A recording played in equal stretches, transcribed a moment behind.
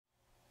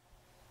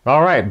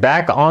All right,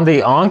 back on the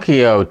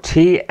Onkyo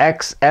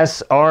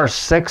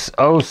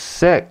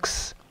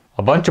TX-SR606.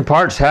 A bunch of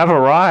parts have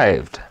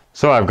arrived.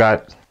 So I've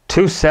got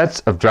 2 sets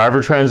of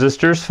driver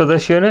transistors for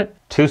this unit,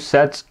 2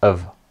 sets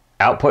of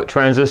output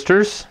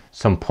transistors,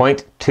 some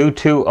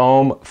 0.22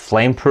 ohm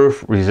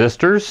flame-proof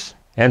resistors,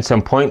 and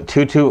some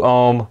 0.22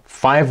 ohm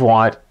 5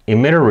 watt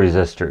emitter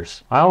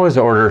resistors. I always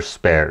order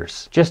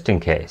spares, just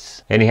in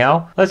case.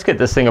 Anyhow, let's get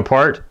this thing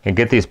apart and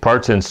get these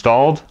parts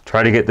installed.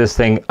 Try to get this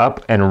thing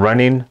up and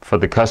running for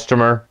the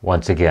customer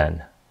once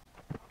again.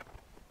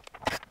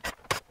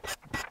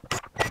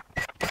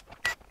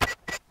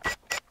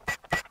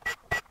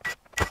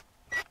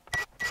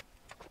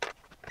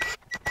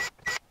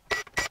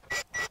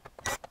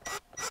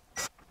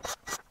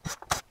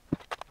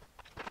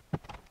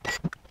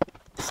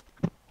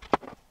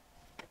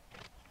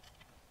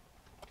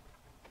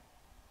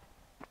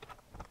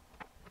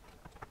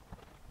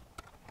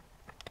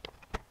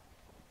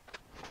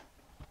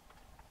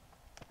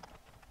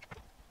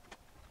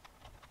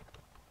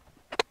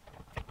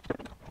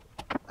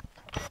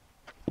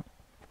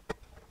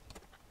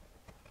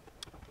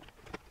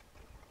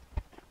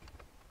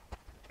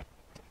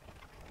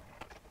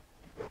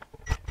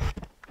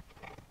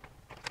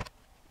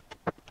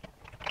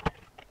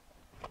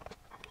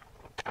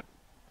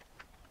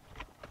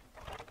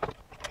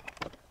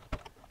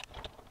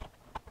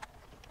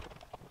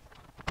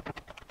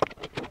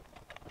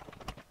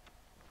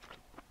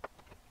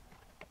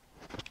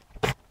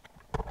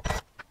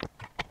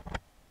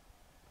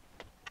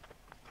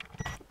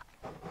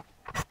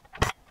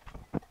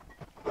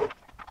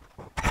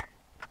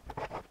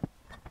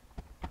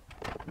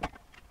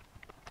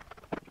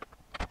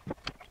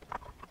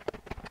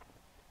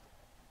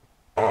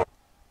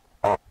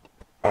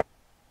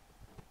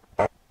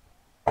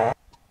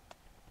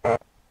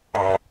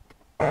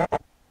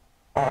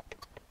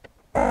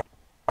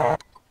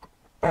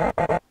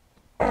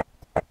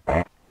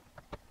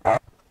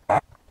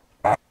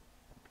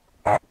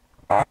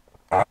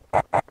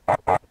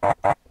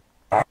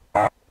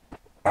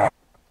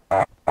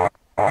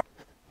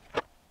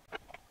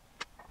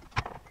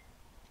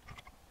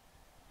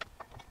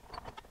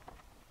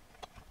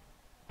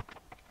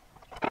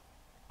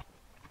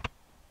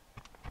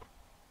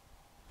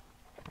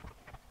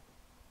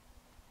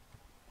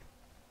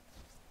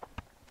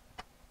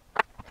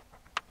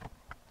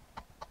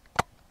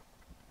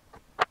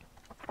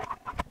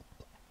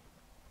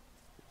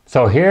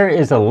 So here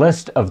is a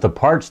list of the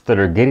parts that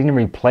are getting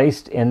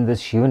replaced in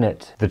this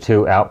unit. The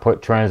 2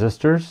 output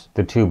transistors,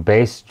 the 2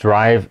 base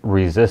drive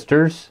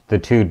resistors, the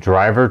 2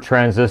 driver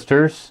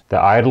transistors, the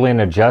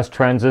idling adjust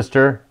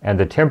transistor, and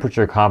the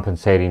temperature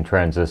compensating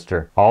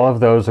transistor. All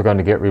of those are going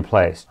to get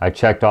replaced. I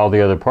checked all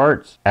the other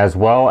parts, as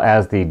well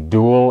as the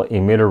dual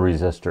emitter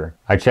resistor.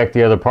 I checked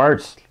the other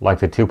parts, like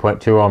the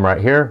 2.2 ohm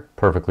right here,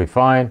 perfectly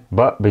fine,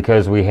 but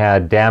because we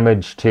had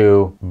damage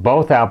to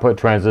both output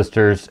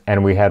transistors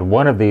and we had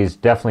one of these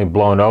definitely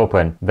blown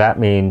open, that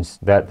means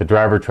that the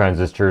driver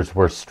transistors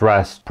were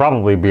stressed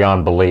probably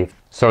beyond belief.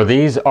 So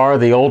these are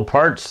the old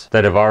parts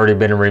that have already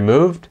been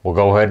removed. We'll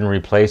go ahead and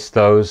replace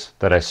those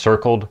that I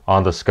circled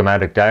on the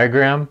schematic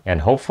diagram,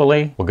 and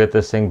hopefully we'll get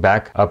this thing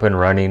back up and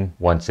running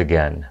once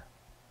again.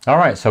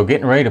 Alright, so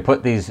getting ready to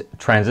put these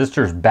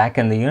transistors back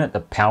in the unit, the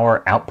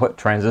power output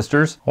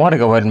transistors. I want to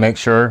go ahead and make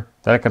sure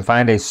that I can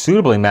find a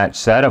suitably matched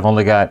set. I've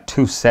only got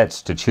 2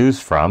 sets to choose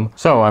from.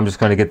 So I'm just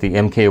going to get the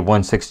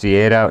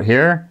MK168 out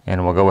here,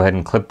 and we'll go ahead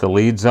and clip the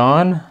leads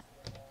on.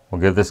 We'll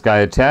give this guy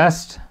a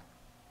test.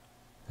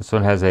 This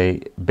one has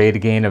a beta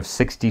gain of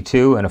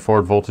 62 and a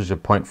forward voltage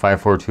of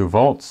 0.542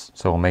 volts.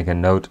 So we'll make a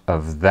note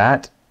of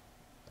that.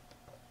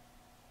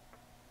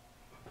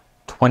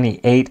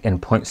 28 and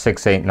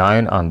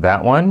 0.689 on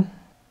that one.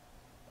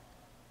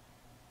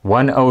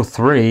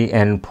 103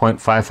 and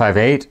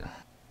 0.558.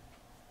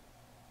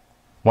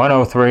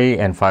 103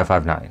 and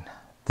 559.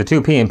 The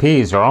 2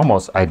 PMPs are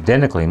almost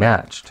identically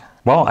matched.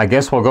 Well, I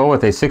guess we'll go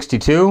with a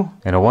 62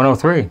 and a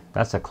 103.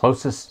 That's the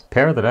closest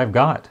pair that I've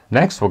got.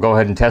 Next, we'll go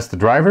ahead and test the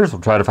drivers.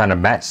 We'll try to find a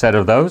match set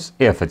of those,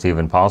 if it's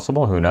even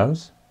possible. Who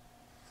knows?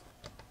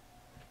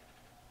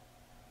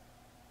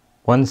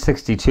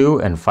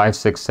 162 and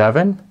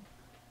 567.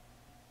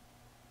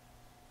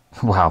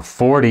 Wow,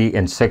 40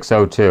 and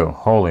 602.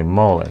 Holy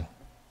moly.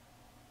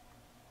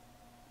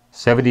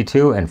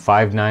 72 and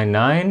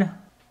 599.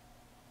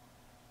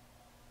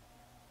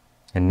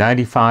 And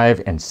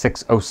 95 and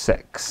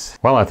 606.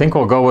 Well, I think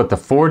we'll go with the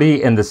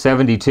 40 and the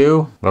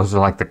 72. Those are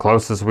like the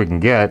closest we can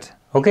get.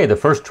 Okay, the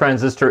first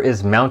transistor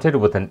is mounted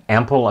with an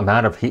ample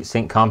amount of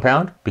heatsink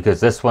compound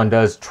because this one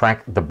does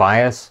track the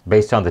bias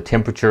based on the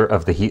temperature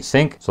of the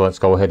heatsink. So let's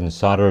go ahead and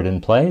solder it in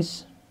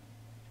place.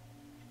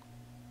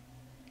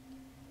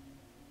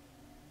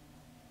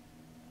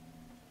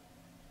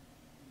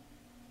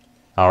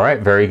 All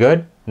right, very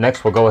good.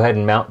 Next, we'll go ahead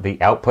and mount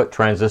the output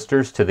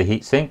transistors to the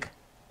heatsink.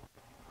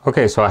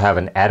 Okay, so I have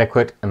an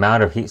adequate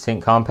amount of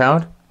heatsink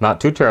compound.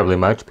 Not too terribly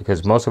much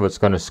because most of it's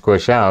going to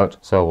squish out.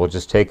 So we'll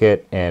just take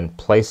it and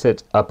place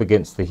it up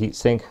against the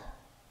heatsink.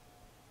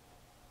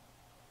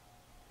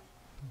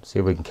 See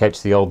if we can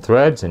catch the old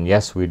threads, and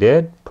yes, we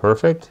did.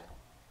 Perfect.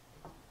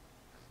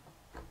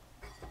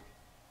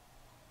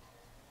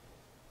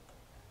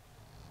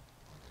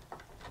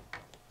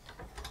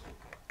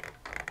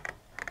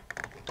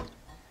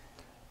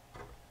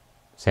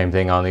 Same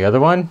thing on the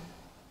other one.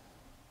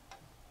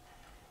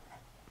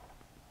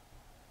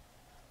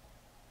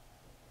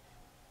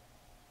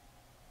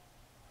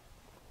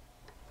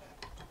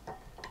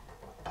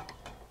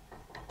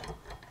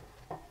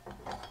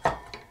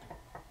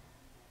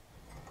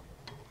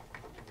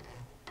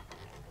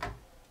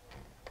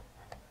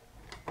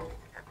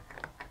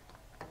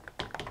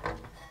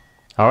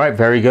 All right,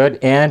 very good.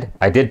 And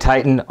I did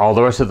tighten all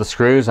the rest of the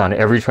screws on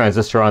every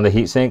transistor on the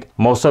heatsink.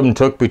 Most of them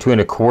took between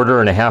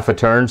 1/4 and 1/2 a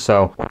turn,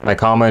 so my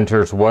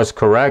commenters was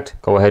correct.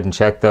 Go ahead and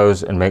check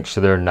those and make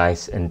sure they're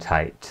nice and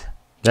tight.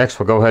 Next,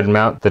 we'll go ahead and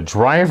mount the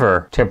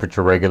driver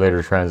temperature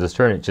regulator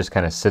transistor, and it just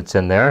kind of sits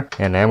in there.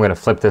 And I'm going to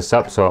flip this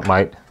up so it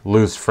might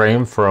lose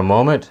frame for a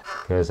moment,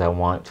 because I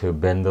want to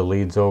bend the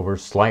leads over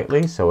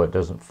slightly so it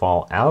doesn't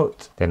fall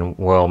out. Then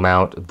we'll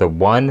mount the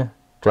one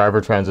driver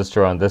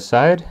transistor on this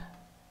side.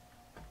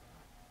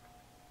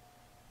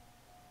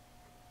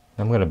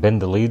 I'm going to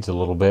bend the leads a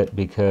little bit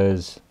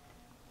because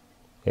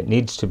it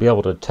needs to be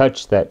able to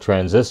touch that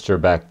transistor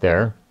back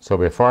there. So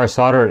before I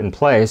solder it in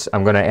place,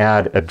 I'm going to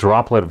add a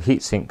droplet of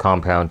heatsink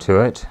compound to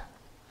it.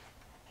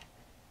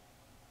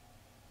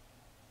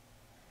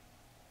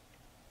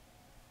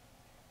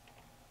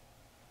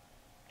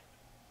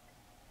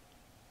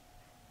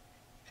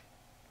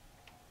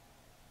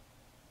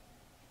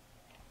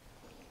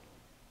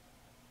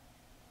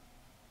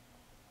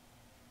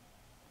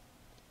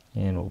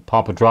 And we'll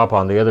pop a drop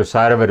on the other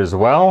side of it as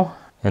well.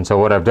 And so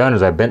what I've done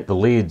is I bent the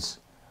leads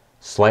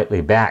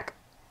slightly back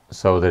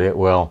so that it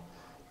will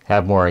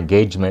have more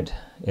engagement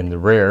in the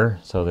rear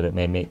so that it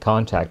may make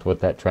contact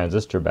with that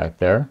transistor back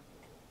there.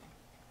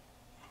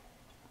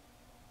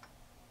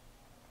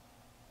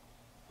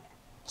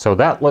 So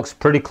that looks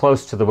pretty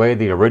close to the way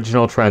the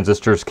original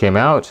transistors came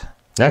out.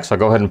 Next, I'll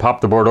go ahead and pop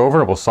the board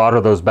over. We'll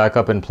solder those back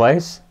up in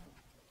place.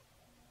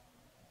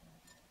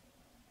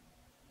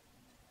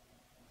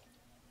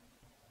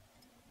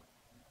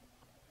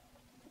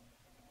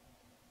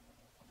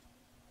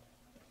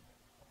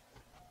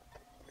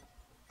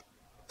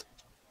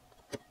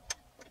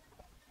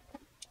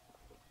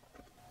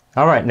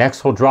 All right,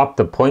 next we'll drop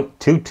the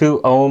 0.22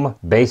 ohm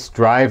base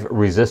drive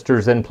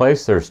resistors in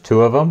place. There's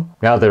 2 of them.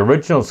 Now the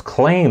originals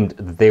claimed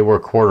that they were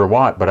 1/4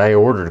 watt, but I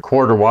ordered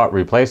 1/4 watt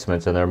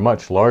replacements and they're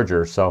much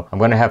larger. So I'm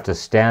going to have to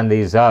stand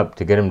these up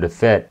to get them to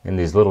fit in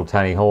these little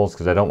tiny holes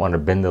because I don't want to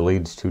bend the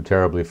leads too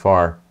terribly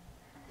far.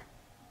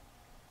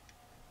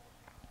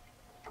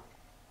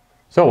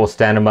 So we'll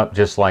stand them up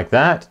just like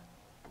that.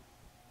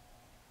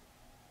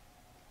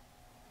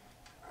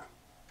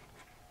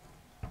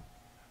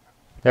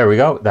 There we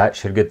go. That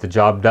should get the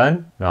job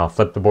done. Now I'll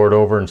flip the board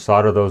over and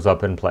solder those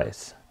up in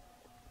place.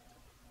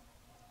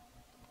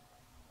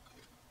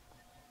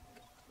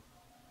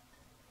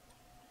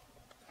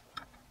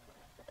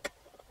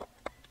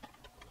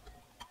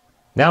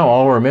 Now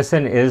all we're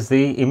missing is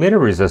the emitter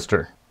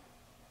resistor.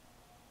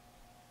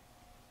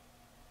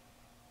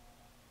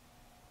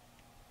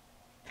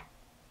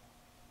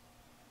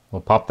 We'll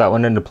pop that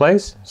one into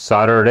place,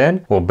 solder it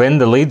in. We'll bend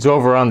the leads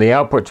over on the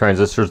output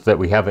transistors that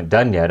we haven't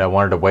done yet. I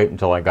wanted to wait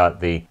until I got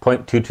the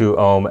 0.22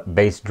 ohm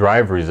base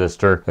drive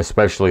resistor,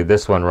 especially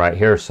this one right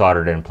here,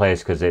 soldered in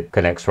place because it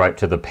connects right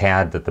to the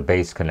pad that the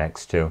base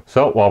connects to.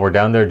 So while we're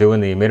down there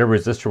doing the emitter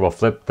resistor, we'll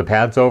flip the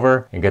pads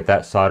over and get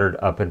that soldered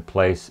up in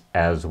place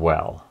as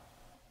well.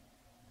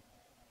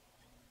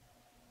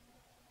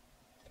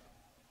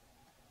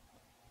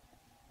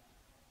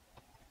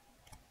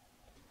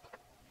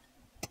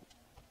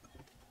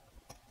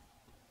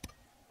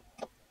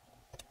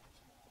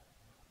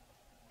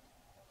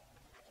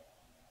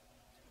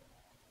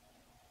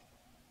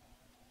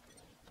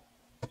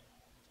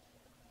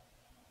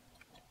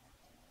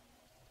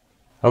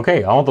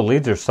 Okay, all the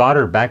leads are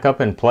soldered back up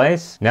in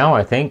place. Now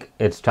I think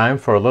it's time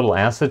for a little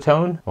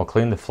acetone. We'll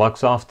clean the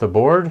flux off the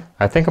board.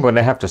 I think I'm going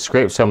to have to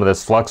scrape some of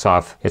this flux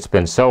off. It's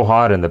been so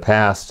hot in the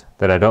past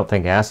that I don't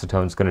think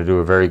acetone's going to do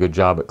a very good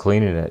job at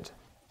cleaning it.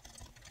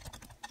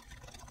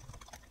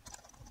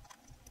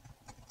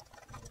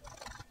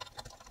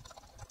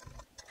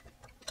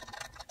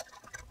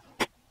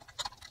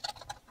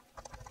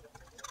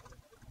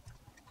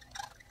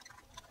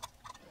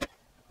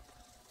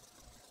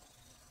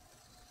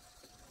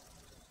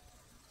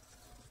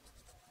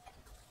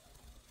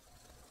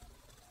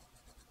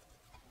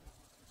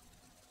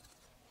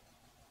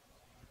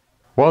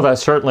 Well, that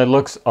certainly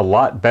looks a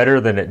lot better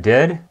than it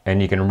did,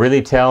 and you can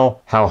really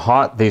tell how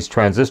hot these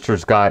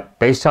transistors got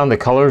based on the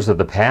colors of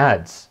the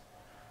pads.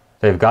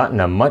 They've gotten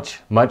a much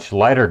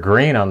lighter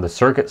green on the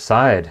circuit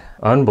side.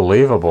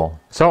 Unbelievable.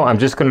 So I'm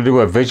just going to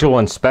do a visual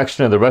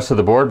inspection of the rest of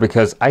the board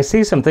because I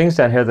see some things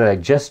down here that I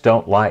just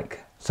don't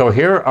like. So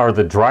here are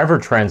the driver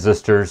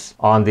transistors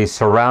on the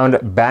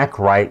surround back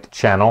right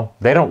channel.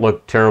 They don't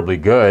look terribly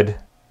good.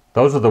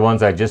 Those are the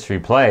ones I just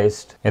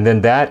replaced. And then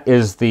that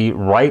is the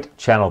right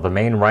channel, the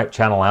main right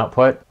channel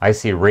output. I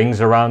see rings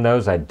around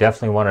those. I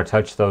definitely want to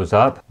touch those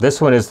up. This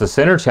one is the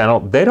center channel.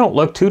 They don't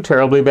look too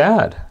terribly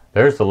bad.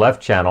 There's the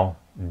left channel,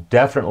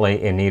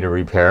 definitely in need of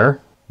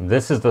repair.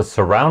 This is the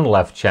surround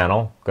left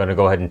channel. Going to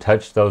go ahead and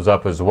touch those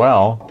up as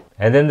well.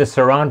 And then the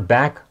surround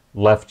back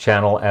left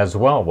channel as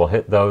well. We'll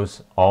hit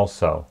those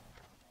also.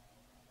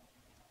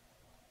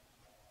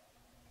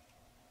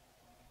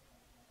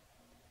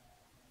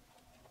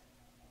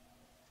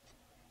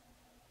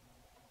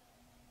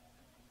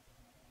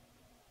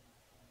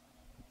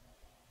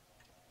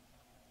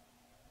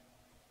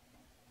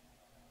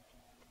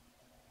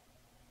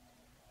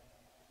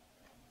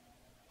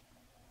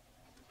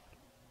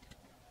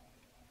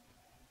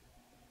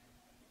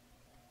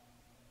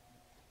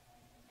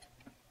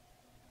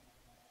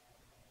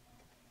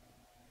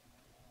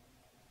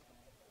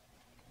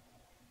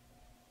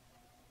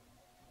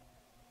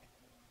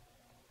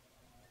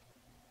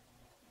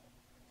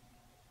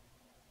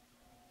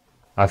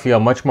 I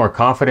feel much more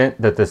confident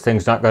that this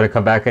thing's not going to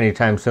come back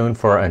anytime soon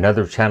for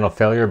another channel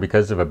failure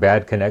because of a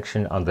bad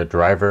connection on the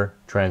driver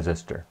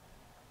transistor.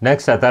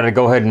 Next, I thought I'd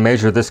go ahead and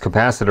measure this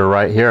capacitor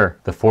right here,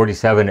 the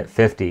 47 at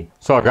 50.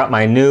 So I got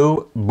my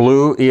new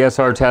blue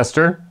ESR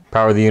tester,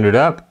 power the unit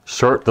up,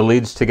 short the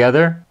leads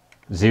together,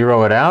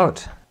 zero it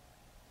out.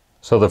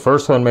 So the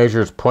first one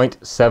measures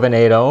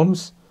 0.78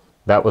 ohms.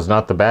 That was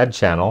not the bad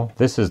channel.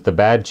 This is the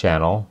bad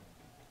channel.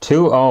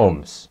 2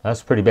 ohms.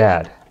 That's pretty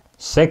bad.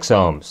 6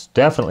 ohms,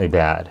 definitely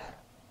bad.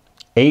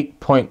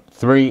 8.3,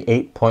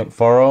 8.4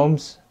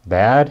 ohms,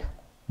 bad.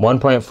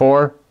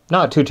 1.4,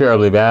 not too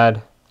terribly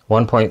bad.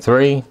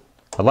 1.3,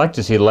 I'd like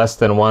to see less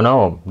than 1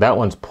 ohm. That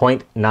one's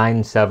 0.97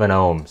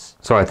 ohms.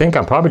 So I think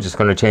I'm probably just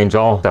going to change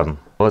all of them.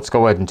 Let's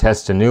go ahead and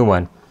test a new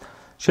one.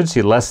 Should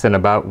see less than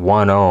about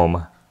 1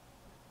 ohm.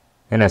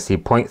 And I see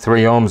 0.3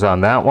 ohms on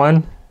that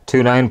one.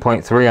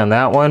 29.3 on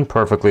that one,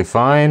 perfectly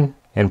fine.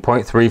 And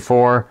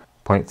 0.34,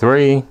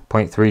 0.3,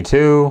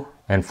 0.32.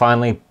 And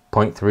finally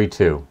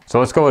 0.32. So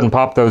let's go ahead and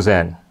pop those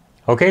in.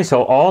 Okay,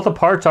 so all the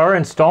parts are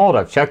installed.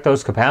 I've checked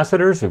those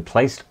capacitors,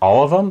 replaced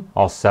all of them,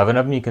 all 7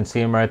 of them. You can see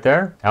them right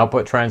there.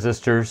 Output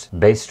transistors,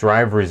 base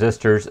drive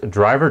resistors,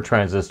 driver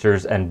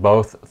transistors, and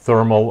both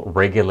thermal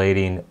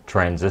regulating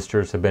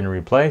transistors have been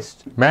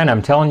replaced. Man,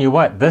 I'm telling you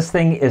what, this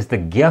thing is the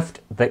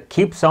gift that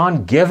keeps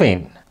on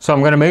giving. So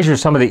I'm going to measure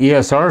some of the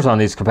ESRs on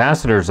these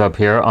capacitors up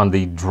here on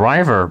the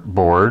driver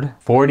board.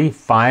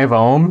 45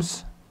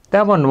 ohms.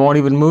 That one won't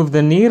even move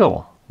the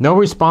needle. No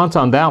response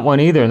on that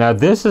one either. Now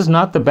this is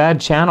not the bad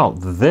channel.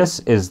 This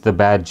is the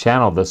bad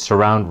channel, the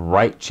surround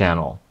right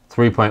channel.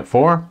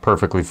 3.4,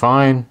 perfectly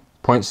fine.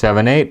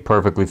 0.78,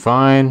 perfectly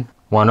fine.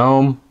 1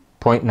 ohm,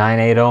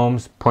 0.98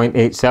 ohms,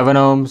 0.87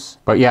 ohms.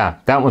 But yeah,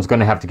 that one's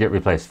going to have to get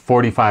replaced.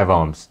 45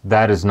 ohms.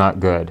 That is not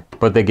good.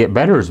 But they get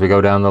better as we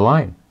go down the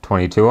line.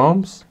 22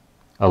 ohms,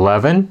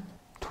 11,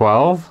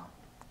 12,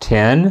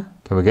 10.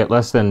 Can we get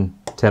less than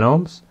 10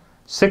 ohms?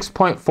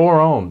 6.4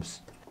 ohms.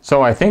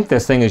 So I think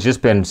this thing has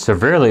just been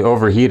severely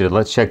overheated.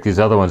 Let's check these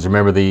other ones.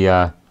 Remember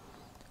the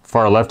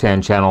far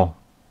left-hand channel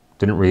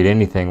didn't read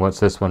anything. What's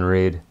this one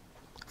read?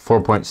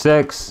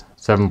 4.6,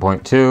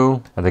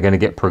 7.2. Are they going to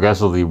get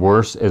progressively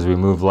worse as we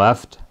move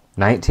left?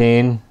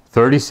 19,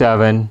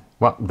 37.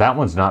 Well, that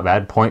one's not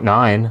bad.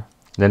 0.9.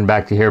 Then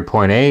back to here,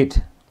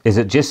 0.8. Is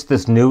it just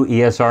this new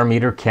ESR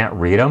meter can't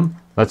read them?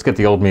 Let's get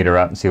the old meter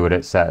out and see what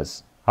it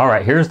says. All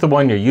right, here's the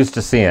one you're used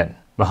to seeing.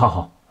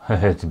 Oh,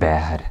 it's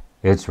bad.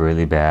 It's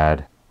really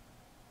bad.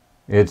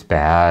 It's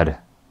bad.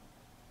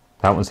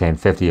 That one's saying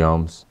 50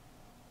 ohms.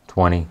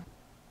 20.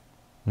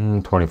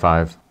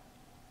 25.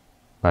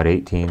 About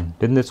 18.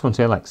 Didn't this one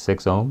say like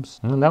 6 ohms?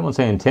 That one's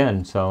saying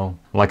 10. So,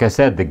 like I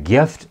said, the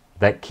gift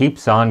that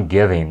keeps on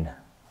giving.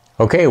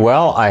 Okay,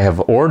 well, I have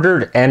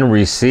ordered and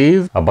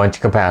received a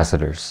bunch of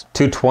capacitors.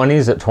 Two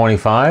 20s at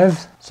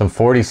 25, some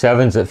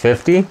 47s at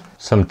 50,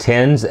 some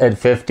 10s at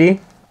 50,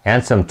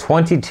 and some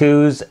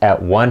 22s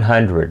at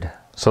 100.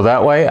 So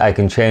that way I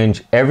can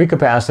change every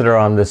capacitor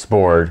on this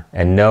board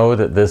and know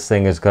that this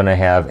thing is going to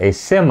have a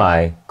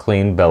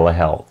semi-clean bill of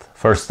health.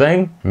 First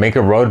thing, make a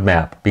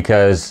roadmap,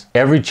 because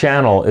every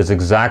channel is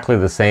exactly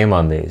the same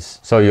on these.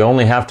 So you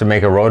only have to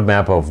make a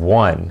roadmap of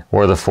one,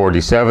 where the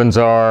 47s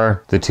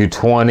are, the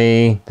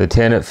 220, the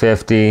 10 at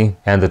 50,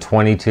 and the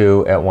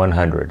 22 at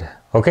 100.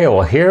 Okay,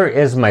 well here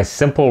is my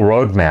simple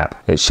roadmap.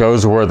 It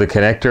shows where the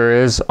connector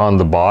is on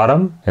the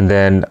bottom, and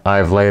then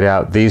I've laid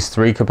out these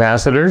 3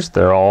 capacitors.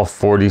 They're all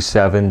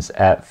 47s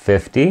at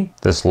 50.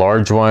 This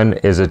large one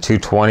is a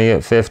 220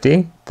 at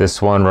 50.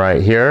 This one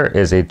right here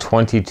is a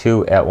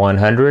 22 at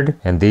 100,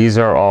 and these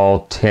are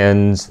all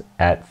 10s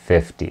at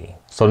 50.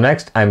 So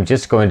next I'm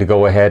just going to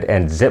go ahead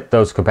and zip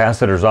those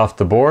capacitors off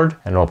the board,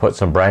 and we'll put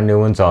some brand new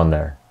ones on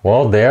there.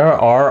 Well, there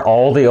are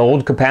all the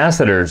old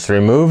capacitors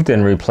removed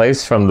and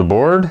replaced from the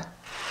board.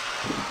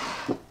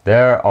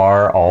 There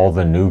are all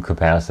the new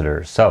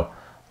capacitors. So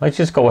let's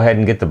just go ahead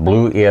and get the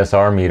blue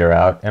ESR meter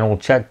out, and we'll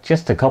check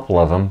just a couple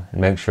of them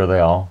and make sure they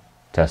all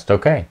test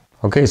okay.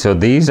 Okay, so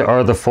these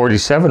are the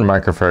 47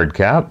 microfarad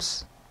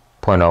caps,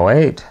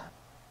 0.08,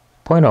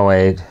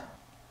 0.08,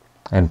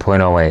 and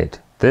 0.08.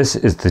 This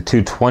is the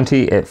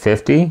 220 at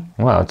 50.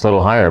 Wow, it's a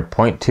little higher,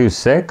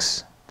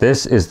 0.26.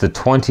 This is the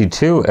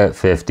 22 at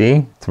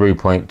 50,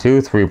 3.2,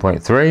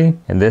 3.3,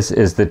 and this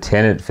is the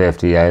 10 at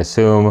 50. I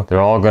assume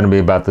they're all going to be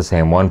about the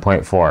same,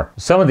 1.4.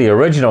 Some of the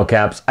original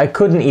caps, I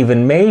couldn't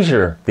even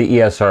measure. The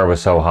ESR was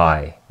so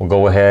high. We'll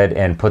go ahead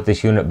and put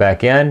this unit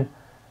back in,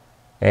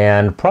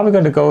 and probably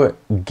going to go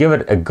give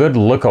it a good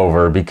look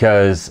over,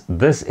 because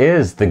this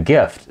is the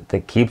gift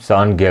that keeps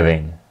on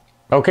giving.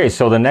 Okay,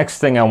 so the next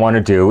thing I want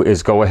to do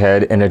is go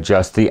ahead and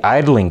adjust the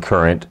idling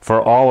current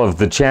for all of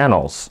the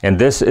channels. And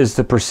this is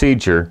the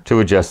procedure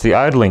to adjust the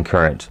idling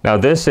current. Now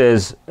this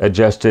is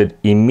adjusted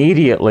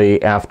immediately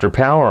after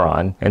power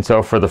on. And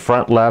so for the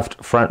front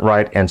left, front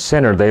right, and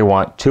center, they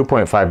want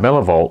 2.5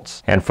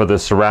 millivolts. And for the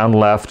surround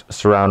left,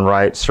 surround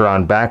right,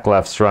 surround back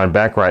left, surround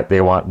back right, they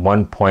want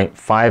 1.5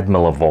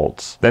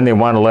 millivolts. Then they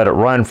want to let it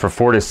run for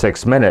 4 to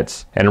 6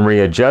 minutes and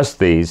readjust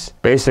these.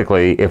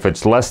 Basically, if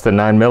it's less than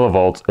 9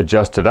 millivolts,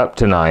 adjust it up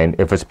to 9.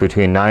 If it's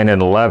between 9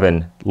 and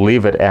 11,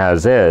 leave it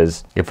as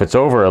is. If it's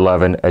over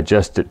 11,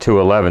 adjust it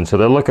to 11. So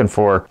they're looking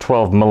for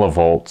 12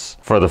 millivolts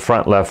for the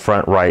front left,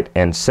 front right,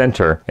 and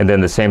center. And then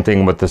the same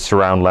thing with the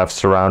surround left,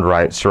 surround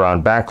right,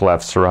 surround back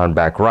left, surround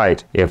back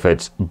right. If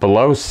it's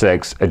below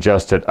 6,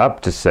 adjust it up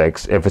to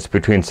 6. If it's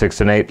between 6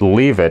 and 8,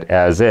 leave it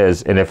as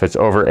is. And if it's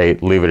over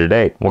 8, leave it at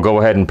 8. We'll go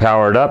ahead and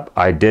power it up.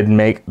 I did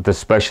make the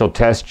special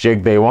test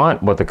jig they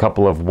want with a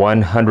couple of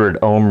 100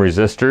 ohm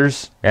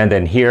resistors. And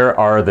then here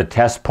are the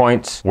test points,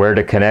 where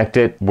to connect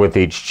it with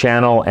each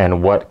channel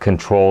and what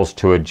controls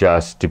to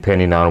adjust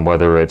depending on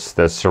whether it's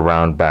the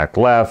surround back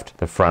left,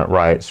 the front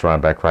right,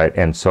 surround back right,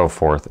 and so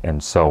forth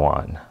and so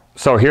on.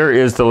 So here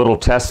is the little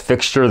test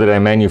fixture that I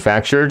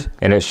manufactured,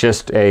 and it's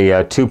just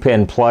a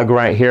 2-pin plug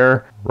right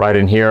here. Right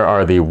in here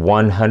are the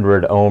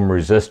 100 ohm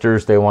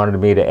resistors they wanted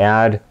me to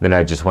add. Then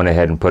I just went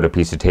ahead and put a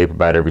piece of tape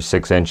about every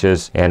 6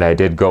 inches, and I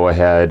did go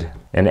ahead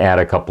and add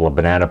a couple of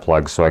banana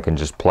plugs so I can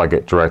just plug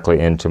it directly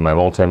into my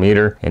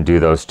multimeter and do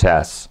those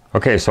tests.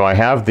 Okay, so I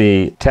have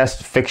the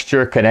test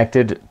fixture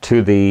connected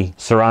to the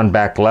surround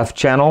back left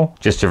channel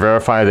just to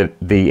verify that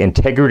the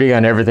integrity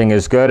on everything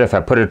is good. If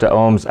I put it to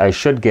ohms, I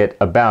should get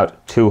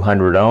about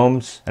 200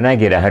 ohms, and I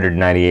get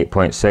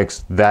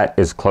 198.6. That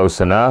is close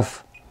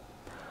enough.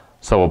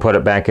 So we'll put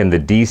it back in the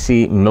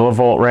DC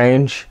millivolt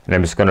range, and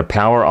I'm just going to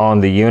power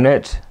on the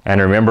unit. And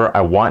remember,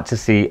 I want to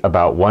see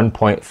about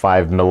 1.5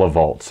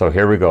 millivolts. So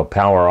here we go,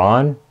 power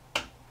on,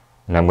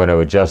 and I'm going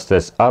to adjust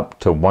this up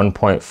to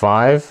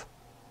 1.5.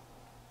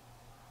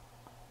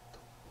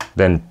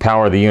 Then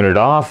power the unit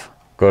off,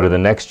 go to the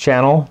next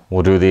channel.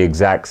 We'll do the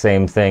exact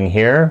same thing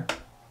here.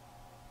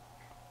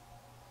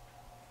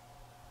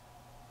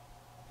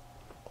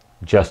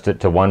 Adjust it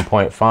to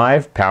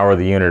 1.5, power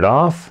the unit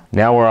off.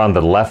 Now we're on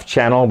the left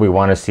channel. We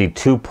want to see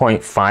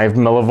 2.5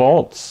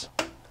 millivolts.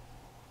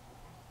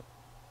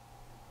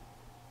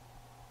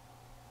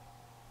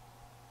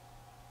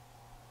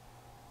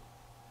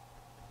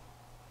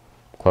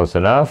 Close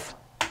enough.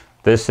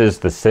 This is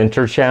the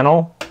center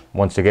channel.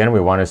 Once again, we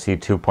want to see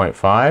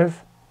 2.5.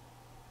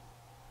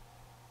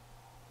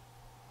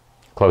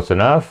 Close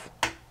enough.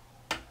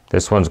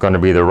 This one's going to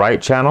be the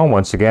right channel.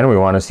 Once again, we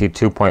want to see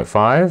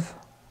 2.5.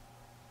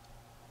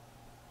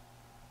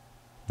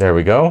 There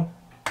we go.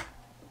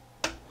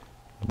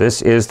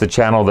 This is the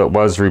channel that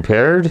was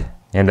repaired.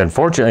 And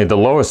unfortunately, the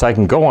lowest I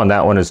can go on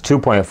that one is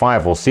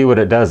 2.5. We'll see what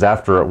it does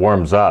after it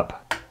warms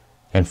up.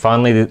 And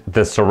finally,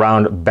 the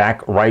surround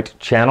back right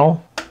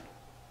channel.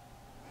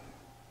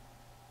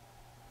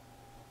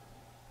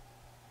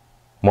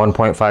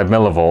 1.5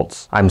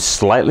 millivolts. I'm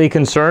slightly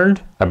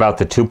concerned about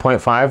the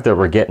 2.5 that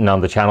we're getting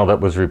on the channel that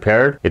was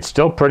repaired. It's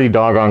still pretty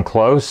doggone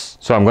close,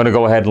 so I'm going to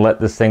go ahead and let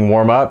this thing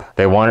warm up.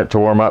 They want it to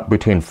warm up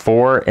between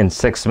 4 and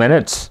 6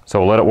 minutes, so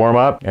we'll let it warm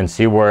up and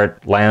see where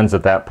it lands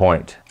at that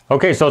point.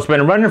 Okay, so it's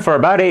been running for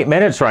about 8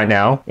 minutes right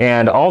now,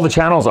 and all the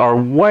channels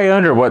are way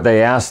under what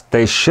they asked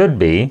they should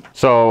be.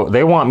 So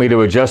they want me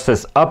to adjust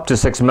this up to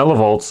 6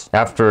 millivolts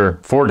after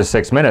 4 to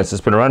 6 minutes.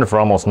 It's been running for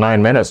almost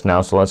 9 minutes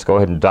now, so let's go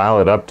ahead and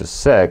dial it up to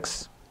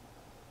 6.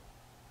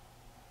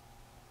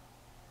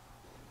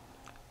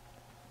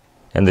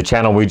 And the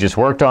channel we just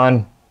worked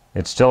on,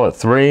 it's still at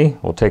 3.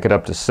 We'll take it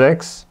up to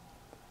 6.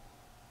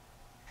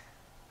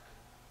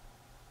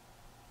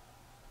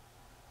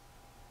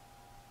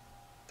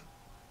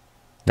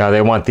 Now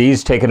they want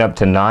these taken up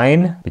to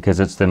 9 because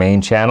it's the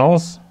main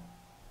channels.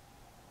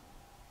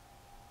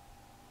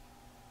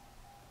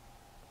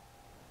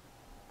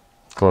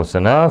 Close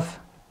enough.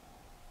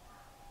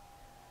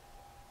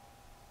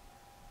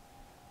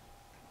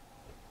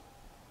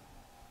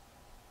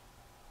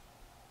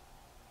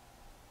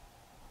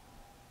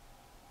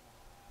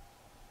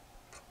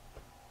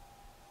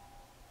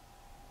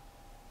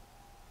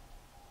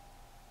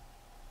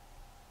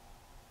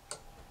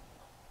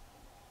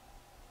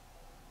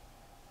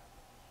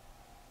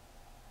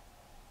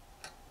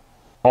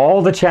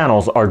 All the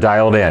channels are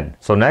dialed in.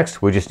 So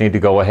next, we just need to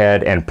go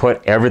ahead and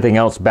put everything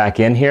else back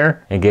in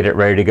here and get it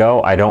ready to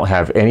go. I don't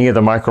have any of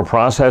the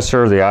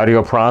microprocessor, the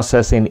audio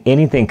processing,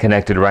 anything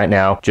connected right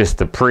now, just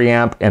the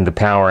preamp and the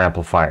power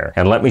amplifier.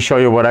 And let me show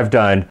you what I've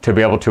done to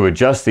be able to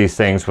adjust these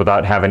things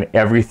without having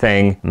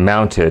everything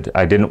mounted.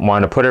 I didn't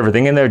want to put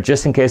everything in there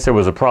just in case there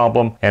was a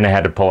problem and I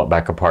had to pull it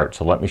back apart.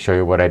 So let me show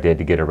you what I did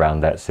to get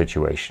around that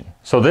situation.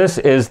 So this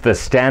is the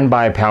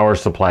standby power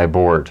supply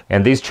board.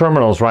 And these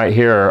terminals right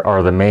here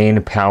are the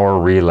main power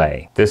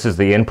relay. This is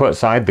the input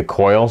side, the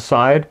coil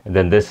side, and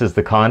then this is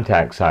the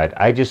contact side.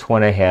 I just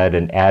went ahead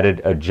and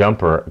added a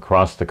jumper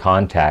across the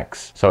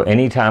contacts. So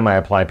anytime I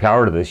apply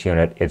power to this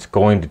unit, it's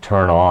going to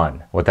turn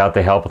on. Without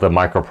the help of the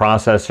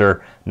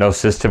microprocessor, no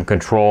system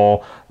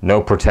control,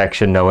 no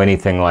protection, no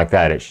anything like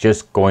that. It's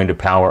just going to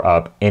power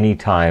up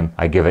anytime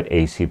I give it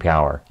AC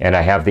power. And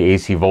I have the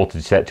AC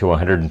voltage set to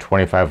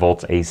 125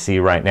 volts AC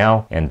right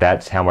now, and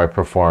that's how I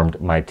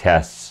performed my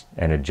tests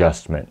and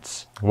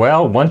adjustments.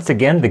 Well, once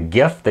again, the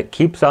gift that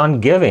keeps on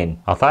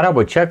giving. I thought I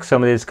would check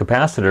some of these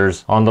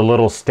capacitors on the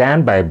little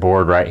standby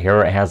board right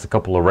here. It has a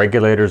couple of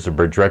regulators, a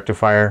bridge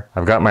rectifier.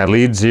 I've got my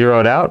lead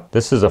zeroed out.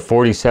 This is a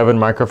 47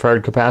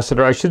 microfarad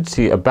capacitor. I should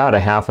see about a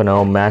half an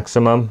ohm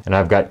maximum, and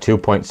I've got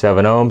 2.7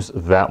 ohms.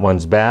 That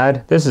one's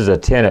bad. This is a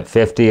 10 at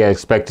 50. I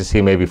expect to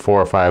see maybe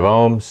 4 or 5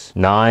 ohms.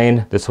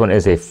 9. This one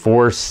is a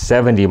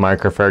 470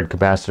 microfarad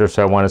capacitor,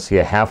 so I want to see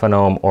a half an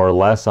ohm or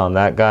less on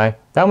that guy.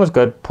 That one's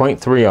good, 0.3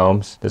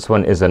 ohms. This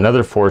one is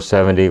another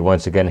 470,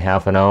 once again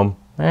half an ohm.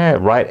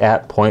 Right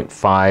at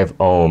 0.5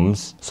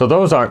 ohms. So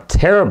those aren't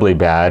terribly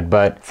bad,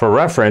 but for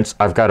reference,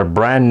 I've got a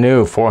brand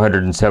new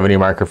 470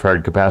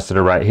 microfarad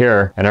capacitor right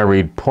here, and I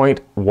read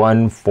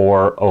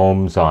 0.14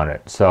 ohms on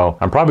it. So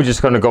I'm probably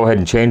just going to go ahead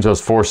and change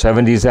those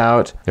 470s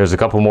out. There's a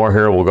couple more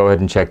here. We'll go ahead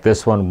and check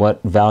this one.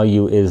 What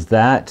value is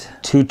that?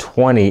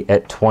 220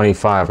 at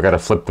 25. I got to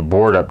flip the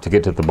board up to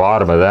get to the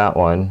bottom of that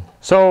one.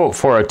 So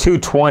for a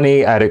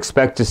 220, I'd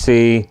expect to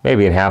see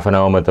maybe a half an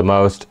ohm at the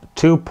most.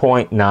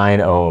 2.9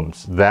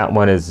 ohms. That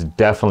one is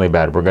definitely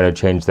bad. We're going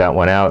to change that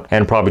one out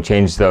and probably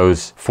change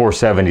those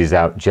 470s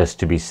out just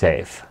to be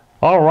safe.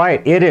 All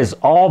right, it is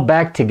all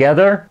back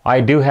together. I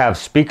do have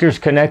speakers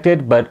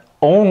connected, but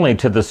only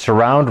to the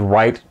surround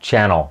right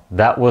channel.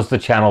 That was the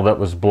channel that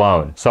was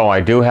blown. So I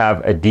do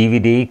have a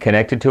DVD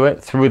connected to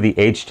it through the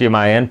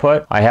HDMI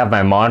input. I have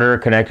my monitor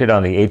connected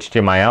on the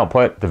HDMI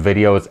output. The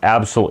video is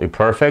absolutely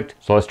perfect.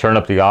 So let's turn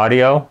up the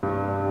audio.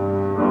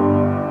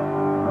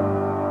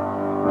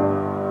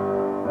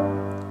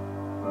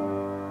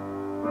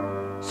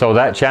 So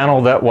that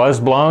channel that was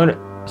blown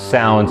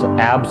sounds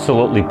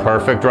absolutely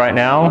perfect right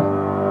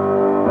now.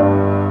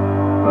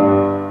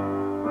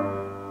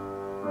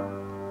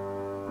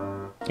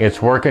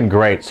 It's working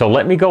great. So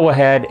let me go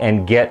ahead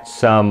and get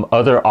some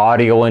other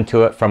audio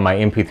into it from my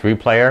MP3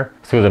 player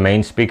through the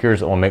main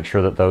speakers, and we'll make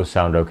sure that those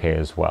sound okay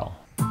as well.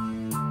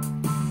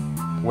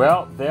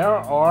 Well, there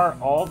are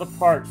all the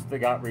parts that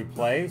got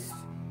replaced.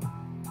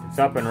 It's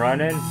up and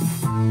running.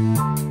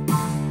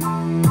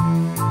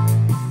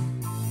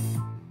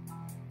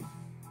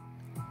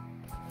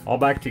 All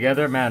back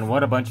together. Man,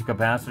 what a bunch of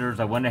capacitors.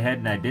 I went ahead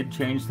and I did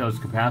change those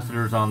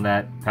capacitors on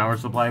that power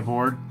supply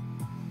board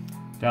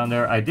down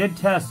there. I did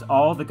test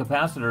all the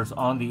capacitors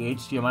on the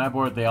HDMI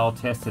board. They all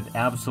tested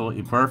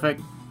absolutely perfect.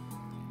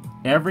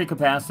 Every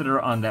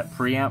capacitor on that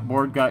preamp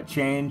board got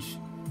changed.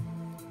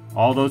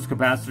 All those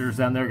capacitors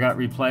down there got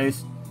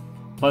replaced.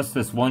 Plus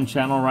this one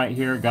channel right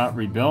here got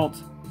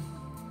rebuilt.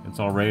 It's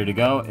all ready to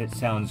go. It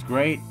sounds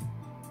great.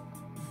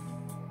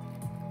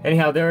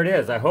 Anyhow, there it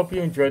is. I hope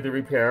you enjoyed the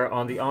repair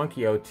on the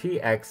Onkyo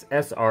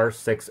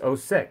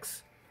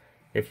TX-SR606.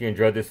 If you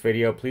enjoyed this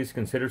video, please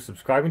consider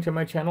subscribing to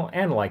my channel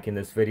and liking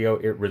this video.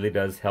 It really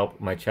does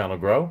help my channel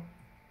grow.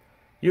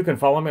 You can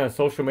follow me on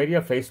social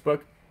media,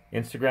 Facebook,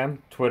 Instagram,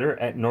 Twitter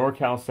at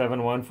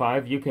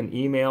NorCal715. You can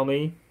email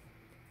me,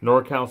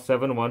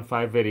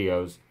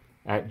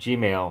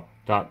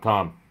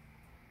 NorCal715videos@gmail.com.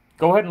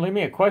 Go ahead and leave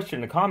me a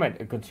question, a comment,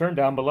 a concern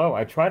down below.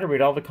 I try to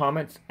read all the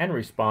comments and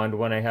respond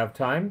when I have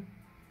time.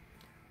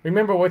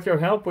 Remember, with your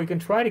help, we can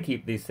try to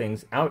keep these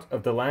things out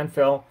of the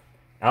landfill,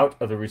 out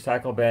of the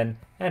recycle bin,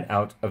 and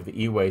out of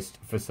the e-waste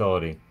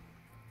facility.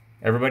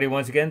 Everybody,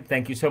 once again,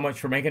 thank you so much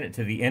for making it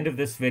to the end of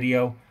this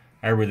video.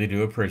 I really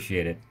do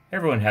appreciate it.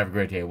 Everyone have a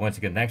great day. Once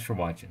again, thanks for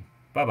watching.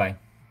 Bye-bye.